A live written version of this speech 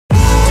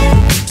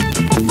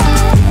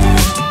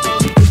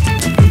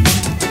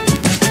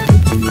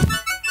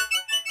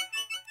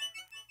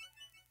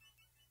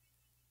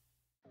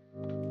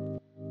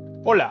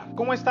Hola,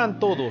 ¿cómo están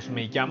todos?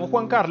 Me llamo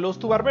Juan Carlos,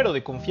 tu barbero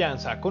de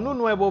confianza, con un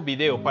nuevo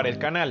video para el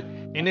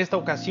canal. En esta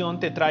ocasión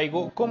te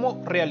traigo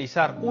cómo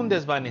realizar un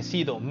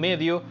desvanecido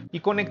medio y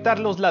conectar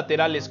los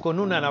laterales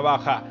con una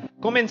navaja.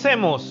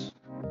 ¡Comencemos!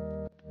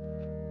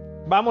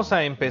 Vamos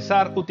a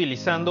empezar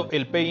utilizando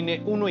el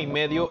peine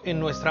 1,5 en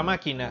nuestra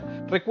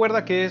máquina.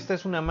 Recuerda que esta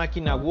es una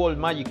máquina Wall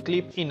Magic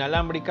Clip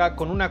inalámbrica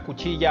con una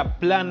cuchilla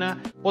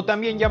plana o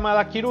también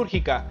llamada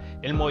quirúrgica.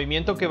 El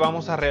movimiento que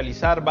vamos a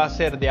realizar va a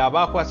ser de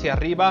abajo hacia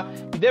arriba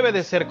y debe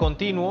de ser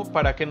continuo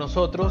para que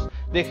nosotros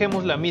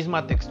dejemos la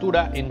misma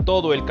textura en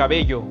todo el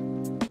cabello.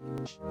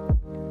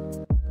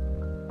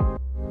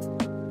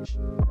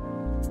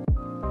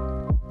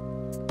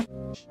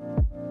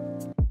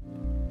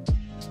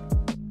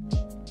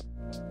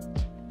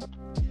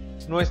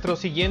 Nuestro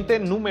siguiente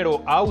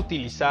número a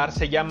utilizar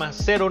se llama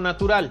cero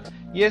natural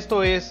y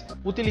esto es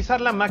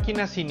utilizar la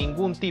máquina sin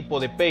ningún tipo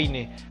de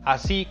peine,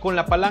 así con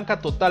la palanca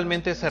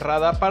totalmente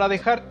cerrada para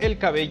dejar el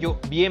cabello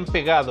bien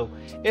pegado.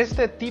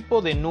 Este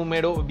tipo de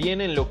número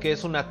viene en lo que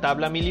es una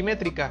tabla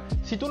milimétrica.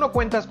 Si tú no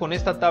cuentas con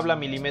esta tabla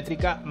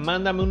milimétrica,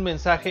 mándame un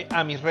mensaje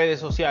a mis redes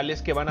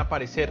sociales que van a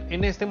aparecer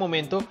en este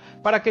momento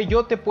para que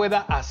yo te pueda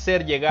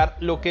hacer llegar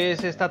lo que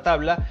es esta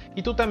tabla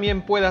y tú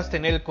también puedas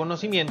tener el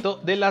conocimiento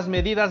de las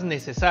medidas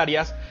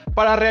necesarias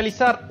para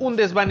realizar un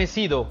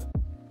desvanecido.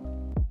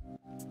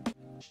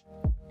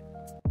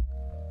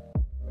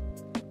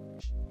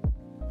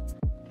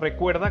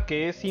 Recuerda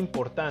que es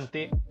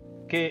importante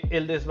que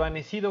el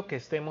desvanecido que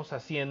estemos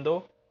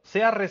haciendo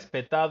sea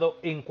respetado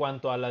en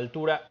cuanto a la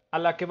altura a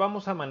la que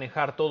vamos a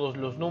manejar todos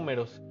los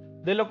números.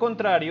 De lo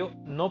contrario,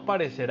 no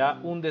parecerá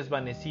un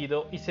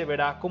desvanecido y se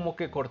verá como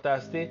que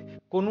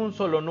cortaste con un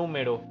solo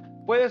número.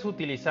 Puedes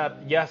utilizar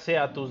ya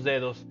sea tus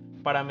dedos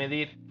para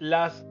medir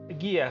las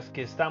guías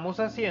que estamos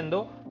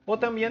haciendo o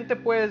también te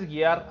puedes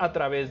guiar a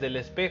través del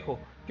espejo.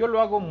 Yo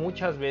lo hago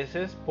muchas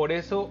veces, por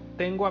eso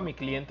tengo a mi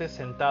cliente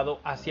sentado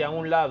hacia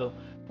un lado.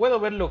 Puedo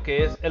ver lo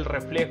que es el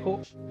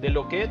reflejo de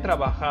lo que he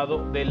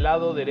trabajado del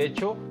lado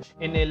derecho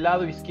en el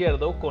lado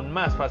izquierdo con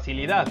más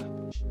facilidad.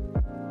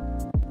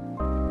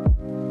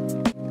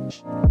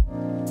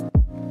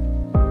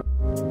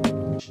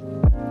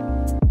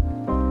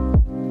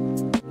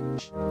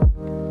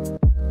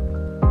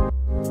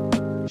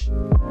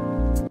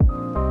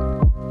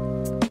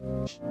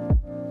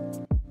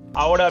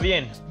 Ahora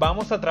bien,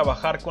 vamos a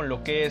trabajar con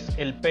lo que es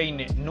el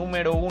peine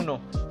número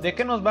 1. ¿De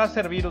qué nos va a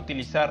servir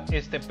utilizar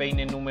este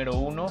peine número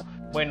 1?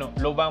 Bueno,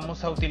 lo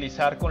vamos a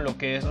utilizar con lo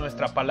que es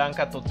nuestra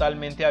palanca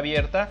totalmente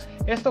abierta.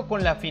 Esto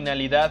con la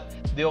finalidad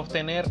de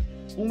obtener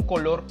un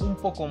color un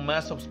poco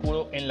más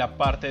oscuro en la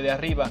parte de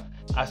arriba.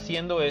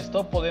 Haciendo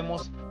esto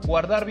podemos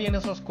guardar bien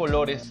esos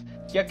colores,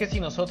 ya que si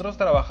nosotros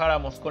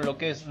trabajáramos con lo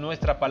que es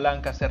nuestra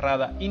palanca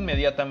cerrada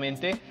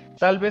inmediatamente,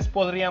 tal vez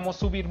podríamos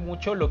subir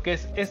mucho lo que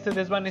es este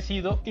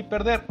desvanecido y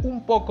perder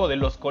un poco de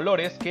los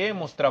colores que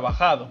hemos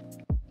trabajado.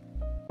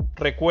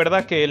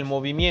 Recuerda que el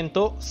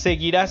movimiento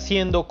seguirá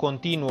siendo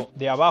continuo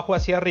de abajo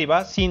hacia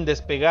arriba sin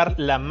despegar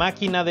la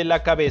máquina de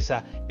la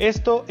cabeza.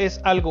 Esto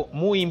es algo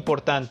muy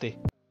importante.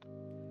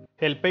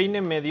 El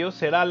peine medio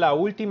será la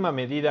última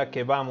medida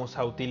que vamos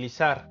a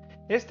utilizar.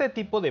 Este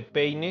tipo de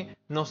peine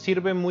nos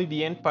sirve muy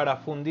bien para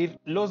fundir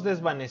los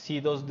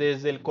desvanecidos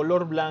desde el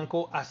color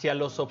blanco hacia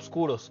los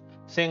oscuros.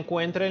 Se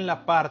encuentra en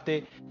la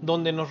parte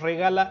donde nos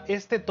regala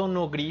este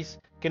tono gris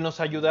que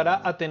nos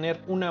ayudará a tener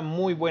una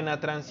muy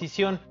buena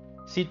transición.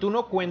 Si tú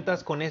no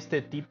cuentas con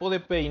este tipo de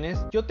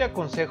peines, yo te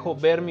aconsejo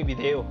ver mi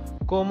video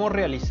cómo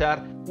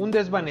realizar un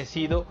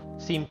desvanecido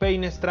sin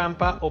peines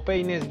trampa o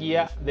peines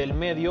guía del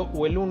medio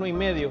o el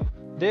 1,5.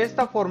 De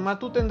esta forma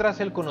tú tendrás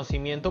el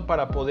conocimiento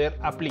para poder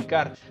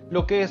aplicar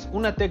lo que es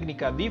una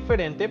técnica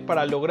diferente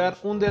para lograr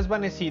un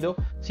desvanecido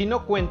si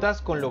no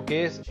cuentas con lo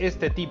que es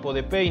este tipo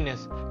de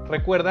peines.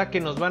 Recuerda que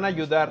nos van a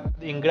ayudar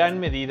en gran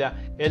medida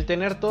el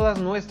tener todas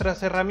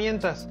nuestras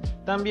herramientas.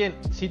 También,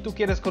 si tú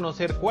quieres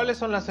conocer cuáles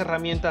son las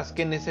herramientas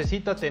que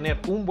necesita tener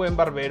un buen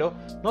barbero,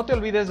 no te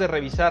olvides de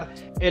revisar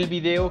el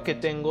video que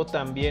tengo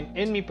también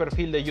en mi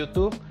perfil de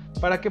YouTube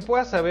para que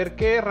puedas saber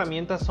qué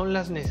herramientas son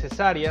las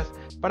necesarias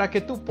para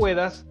que tú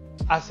puedas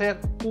hacer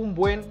un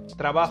buen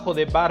trabajo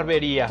de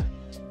barbería.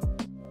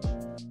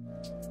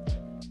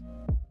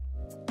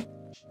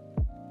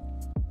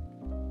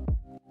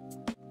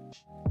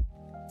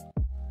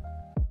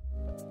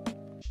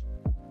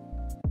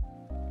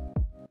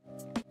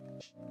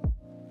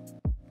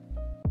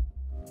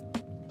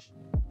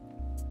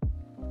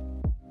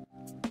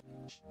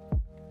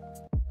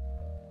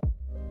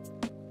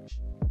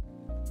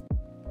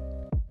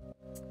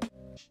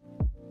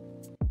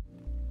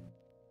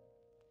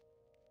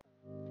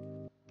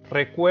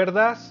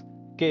 ¿Recuerdas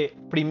que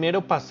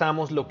primero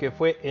pasamos lo que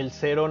fue el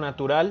cero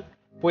natural?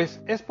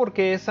 Pues es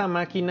porque esa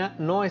máquina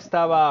no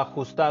estaba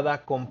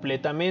ajustada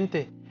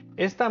completamente.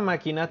 Esta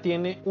máquina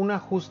tiene un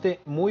ajuste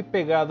muy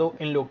pegado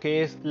en lo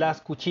que es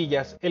las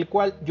cuchillas, el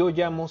cual yo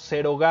llamo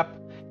zero gap,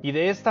 y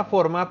de esta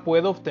forma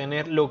puedo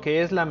obtener lo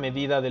que es la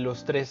medida de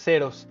los 3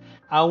 ceros,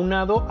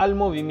 aunado al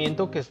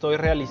movimiento que estoy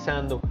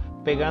realizando,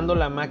 pegando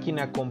la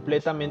máquina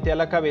completamente a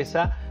la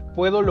cabeza.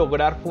 puedo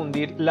lograr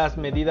fundir las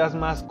medidas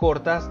más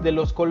cortas de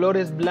los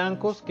colores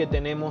blancos que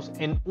tenemos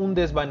en un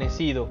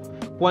desvanecido.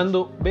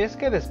 Cuando ves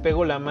que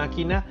despego la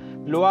máquina,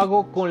 lo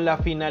hago con la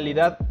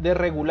finalidad de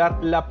regular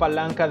la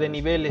palanca de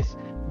niveles.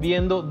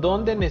 Viendo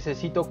dónde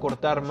necesito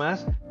cortar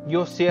más,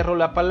 yo cierro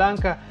la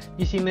palanca,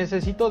 y si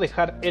necesito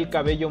dejar el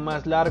cabello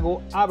más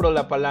largo, abro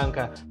la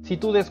palanca. Si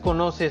tú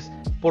desconoces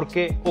por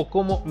qué o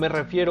cómo me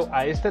refiero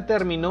a este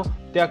término,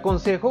 te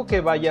aconsejo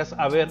que vayas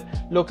a ver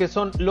lo que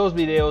son los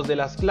videos de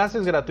las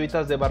clases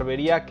gratuitas de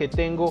barbería que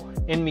tengo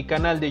en mi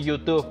canal de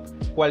YouTube.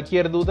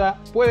 Cualquier duda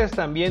puedes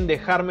también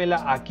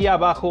dejármela aquí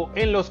abajo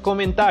en los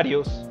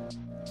comentarios.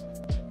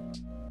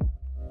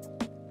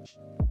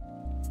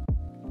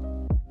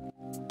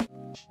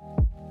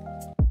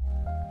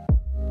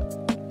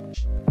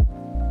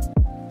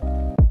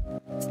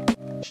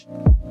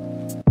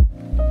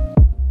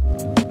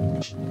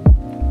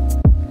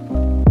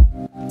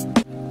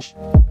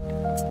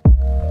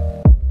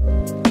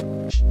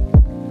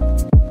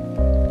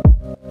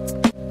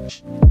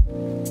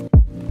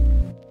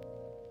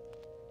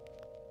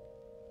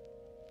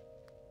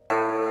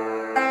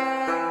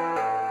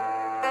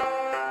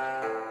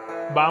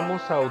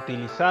 Vamos a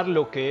utilizar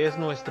lo que es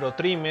nuestro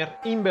trimmer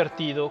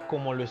invertido,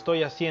 como lo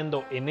estoy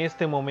haciendo en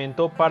este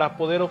momento, para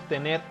poder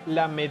obtener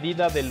la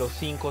medida de los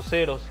 5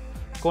 ceros.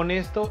 Con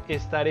esto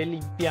estaré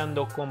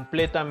limpiando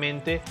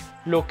completamente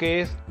lo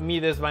que es mi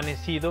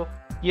desvanecido,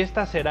 y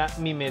esta será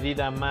mi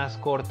medida más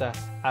corta.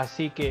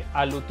 Así que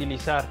al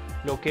utilizar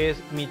lo que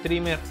es mi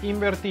trimmer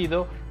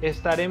invertido,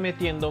 estaré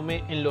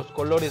metiéndome en los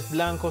colores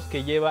blancos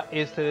que lleva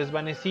este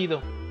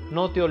desvanecido.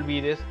 No te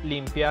olvides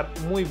limpiar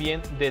muy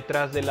bien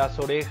detrás de las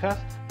orejas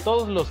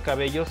todos los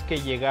cabellos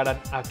que llegaran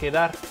a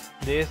quedar.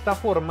 De esta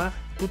forma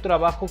tu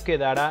trabajo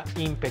quedará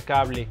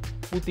impecable.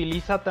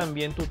 Utiliza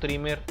también tu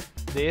trimmer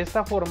de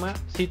esta forma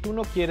si tú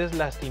no quieres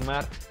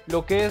lastimar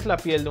lo que es la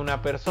piel de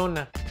una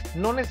persona.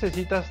 No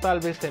necesitas tal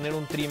vez tener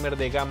un trimmer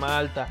de gama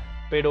alta,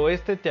 pero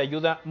este te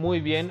ayuda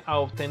muy bien a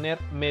obtener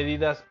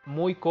medidas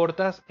muy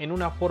cortas en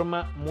una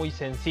forma muy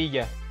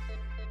sencilla.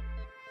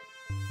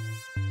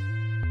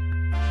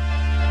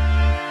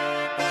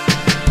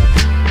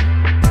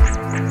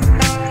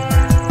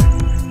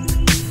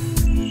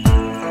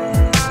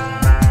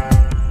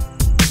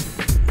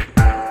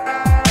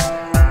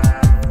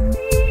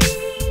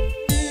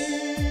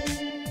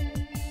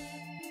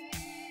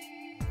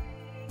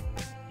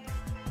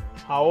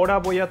 Ahora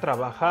voy a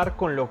trabajar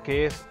con lo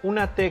que es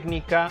una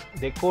técnica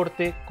de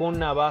corte con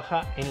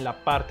navaja en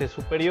la parte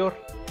superior.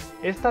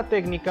 Esta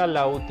técnica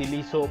la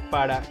utilizo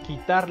para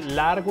quitar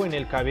largo en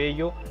el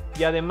cabello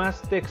y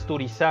además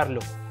texturizarlo.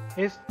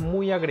 Es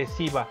muy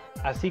agresiva,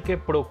 así que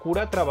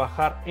procura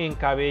trabajar en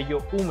cabello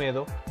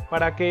húmedo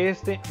para que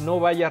este no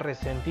vaya a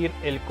resentir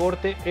el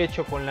corte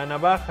hecho con la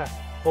navaja.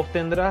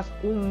 Obtendrás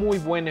un muy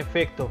buen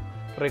efecto.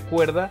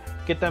 Recuerda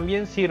que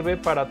también sirve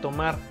para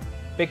tomar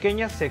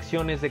pequeñas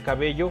secciones de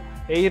cabello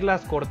e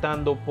irlas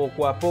cortando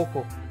poco a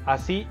poco.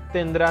 Así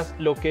tendrás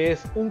lo que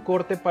es un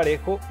corte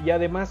parejo y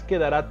además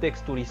quedará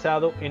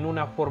texturizado en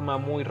una forma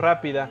muy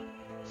rápida.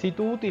 Si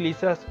tú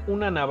utilizas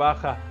una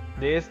navaja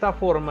de esta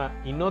forma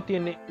y no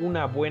tiene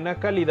una buena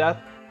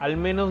calidad, al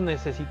menos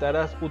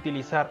necesitarás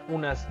utilizar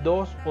unas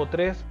 2 o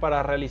 3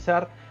 para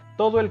realizar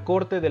todo el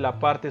corte de la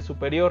parte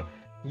superior,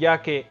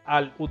 ya que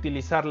al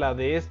utilizarla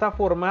de esta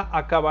forma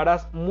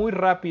acabarás muy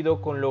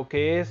rápido con lo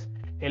que es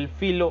el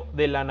filo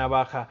de la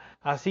navaja.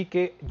 Así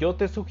que yo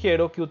te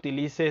sugiero que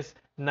utilices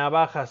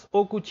navajas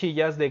o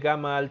cuchillas de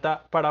gama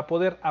alta para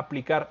poder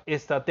aplicar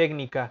esta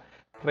técnica.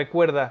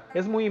 Recuerda,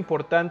 es muy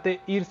importante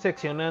ir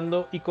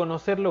seccionando y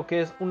conocer lo que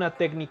es una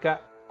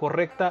técnica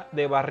correcta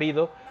de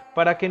barrido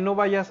para que no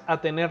vayas a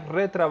tener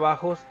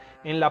retrabajos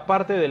en la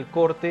parte del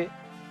corte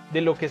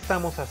de lo que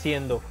estamos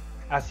haciendo.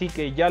 Así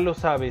que ya lo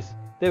sabes,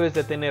 debes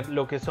de tener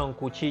lo que son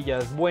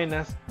cuchillas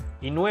buenas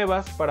y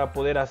nuevas para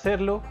poder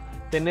hacerlo,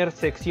 tener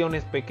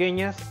secciones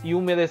pequeñas y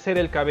humedecer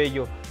el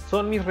cabello.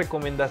 Son mis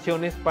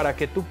recomendaciones para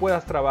que tú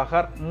puedas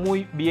trabajar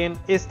muy bien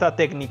esta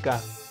técnica.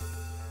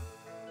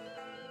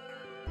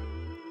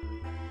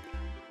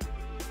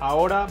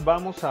 Ahora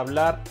vamos a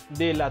hablar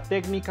de la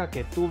técnica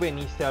que tú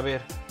veniste a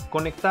ver.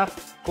 Conectar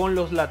con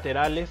los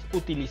laterales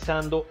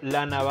utilizando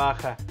la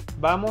navaja.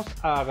 Vamos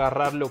a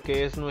agarrar lo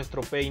que es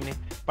nuestro peine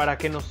para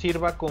que nos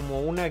sirva como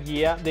una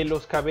guía de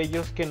los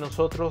cabellos que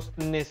nosotros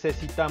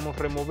necesitamos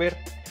remover,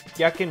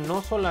 ya que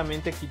no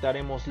solamente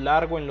quitaremos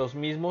largo en los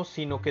mismos,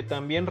 sino que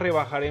también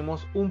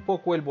rebajaremos un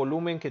poco el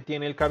volumen que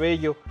tiene el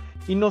cabello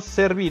y nos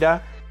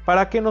servirá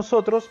para que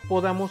nosotros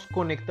podamos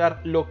conectar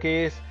lo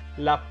que es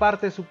la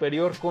parte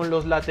superior con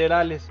los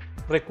laterales.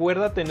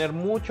 Recuerda tener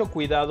mucho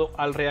cuidado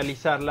al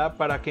realizarla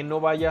para que no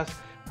vayas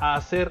a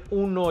hacer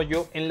un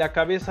hoyo en la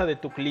cabeza de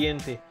tu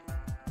cliente.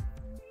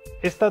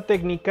 Esta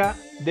técnica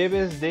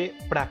debes de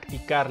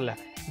practicarla,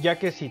 ya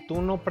que si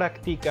tú no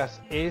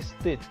practicas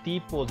este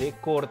tipo de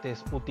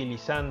cortes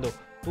utilizando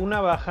tu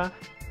navaja,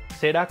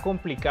 será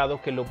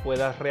complicado que lo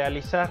puedas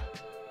realizar.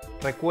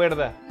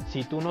 Recuerda,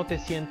 si tú no te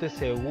sientes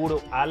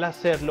seguro al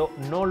hacerlo,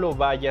 no lo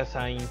vayas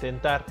a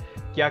intentar,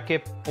 ya que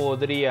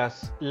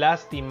podrías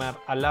lastimar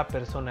a la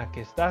persona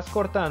que estás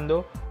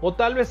cortando o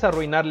tal vez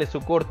arruinarle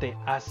su corte,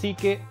 así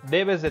que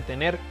debes de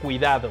tener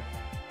cuidado.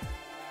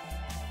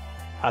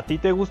 ¿A ti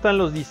te gustan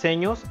los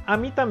diseños? A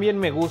mí también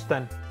me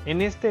gustan.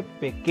 En este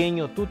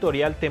pequeño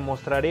tutorial te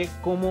mostraré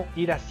cómo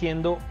ir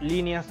haciendo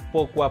líneas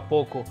poco a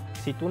poco.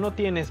 Si tú no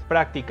tienes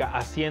práctica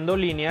haciendo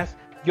líneas,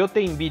 yo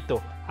te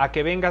invito a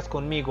que vengas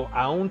conmigo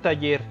a un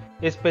taller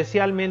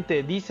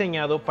especialmente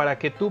diseñado para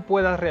que tú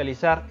puedas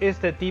realizar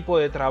este tipo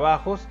de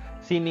trabajos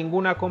sin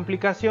ninguna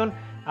complicación,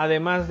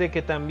 además de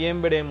que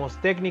también veremos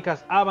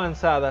técnicas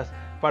avanzadas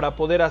para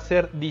poder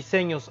hacer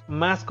diseños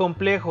más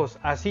complejos.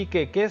 Así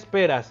que, ¿qué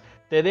esperas?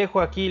 Te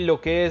dejo aquí lo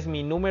que es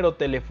mi número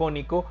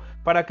telefónico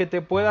para que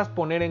te puedas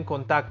poner en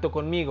contacto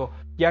conmigo,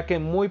 ya que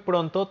muy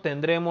pronto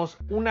tendremos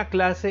una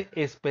clase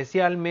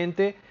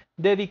especialmente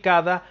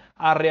dedicada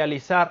a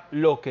realizar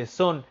lo que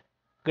son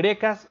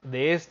grecas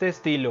de este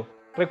estilo.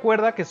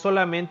 Recuerda que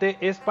solamente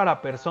es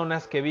para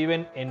personas que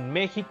viven en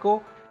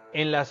México,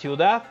 en la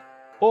ciudad,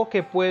 o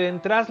que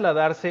pueden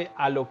trasladarse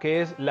a lo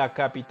que es la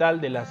capital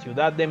de la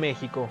Ciudad de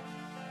México.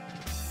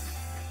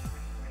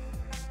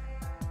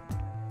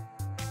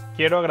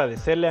 Quiero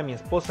agradecerle a mi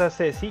esposa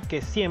Ceci,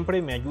 que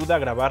siempre me ayuda a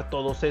grabar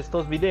todos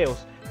estos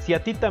videos. Si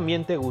a ti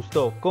también te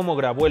gustó cómo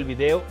grabó el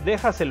video,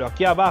 déjaselo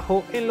aquí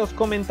abajo en los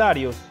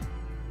comentarios.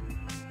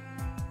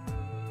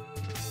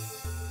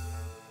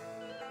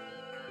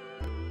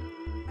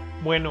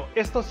 Bueno,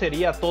 esto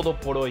sería todo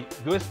por hoy.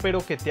 Yo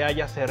espero que te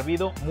haya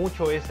servido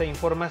mucho esta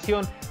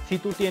información. Si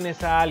tú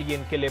tienes a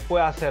alguien que le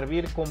pueda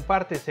servir,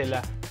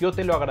 compártesela. Yo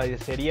te lo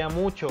agradecería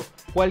mucho.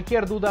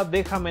 Cualquier duda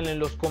déjamela en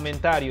los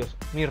comentarios.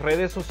 Mis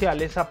redes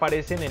sociales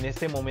aparecen en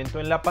este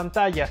momento en la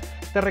pantalla.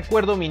 Te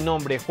recuerdo mi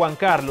nombre, Juan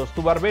Carlos,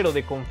 tu barbero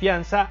de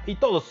confianza, y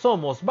todos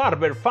somos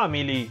Barber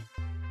Family.